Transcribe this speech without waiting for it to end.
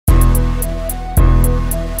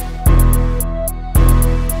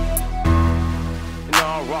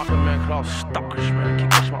y'all stalkers, man. Keep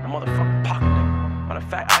this in my motherfucking pocket, nigga. Matter of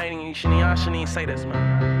fact, I shouldn't even say this,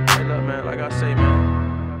 man. Hey, look, man, like I say,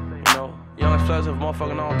 man. You know, young and flexible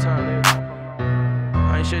motherfucking all the time, nigga.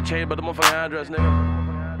 I ain't shit changed but the motherfucking address,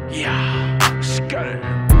 nigga. Yeah, skirt.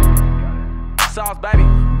 Sauce, baby.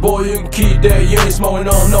 Boy, you can keep that, you ain't smoking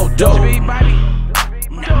on no dope.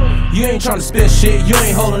 You ain't tryna spit shit, you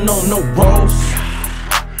ain't holding on no rolls.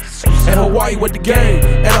 In Hawaii with the gang,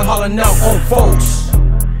 and I'm hollering out on folks.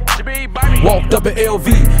 Walked up at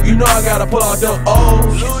LV, you know I gotta pull out them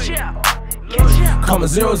O's. Coming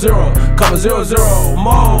 0-0, coming 0-0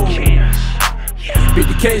 mode. Beat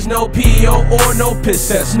the cage, no PO or no piss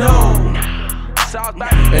test, no.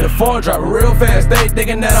 And the phone driving real fast, they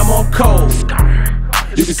thinking that I'm on cold.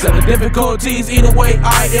 You can set the difficulties, either way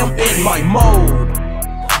I am in my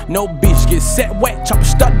mode. No bitch get set wet, chopper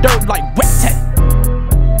stuck dirt like wet tech.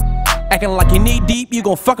 Acting like you knee deep, you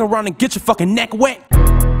gon' fuck around and get your fucking neck wet.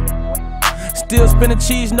 Still spinning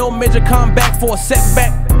cheese, no major comeback for a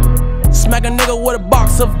setback. Smack a nigga with a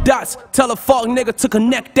box of dots, tell a fuck nigga to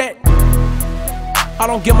connect that. I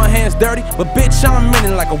don't get my hands dirty, but bitch I'm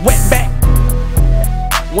in it like a wetback.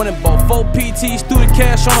 Winning both 4 PTs through the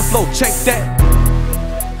cash on the floor, check that.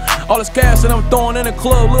 All this gas that I'm throwing in the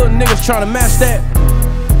club, little niggas tryna match that.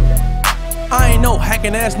 I ain't no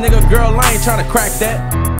hacking ass nigga, girl, I ain't tryna crack that.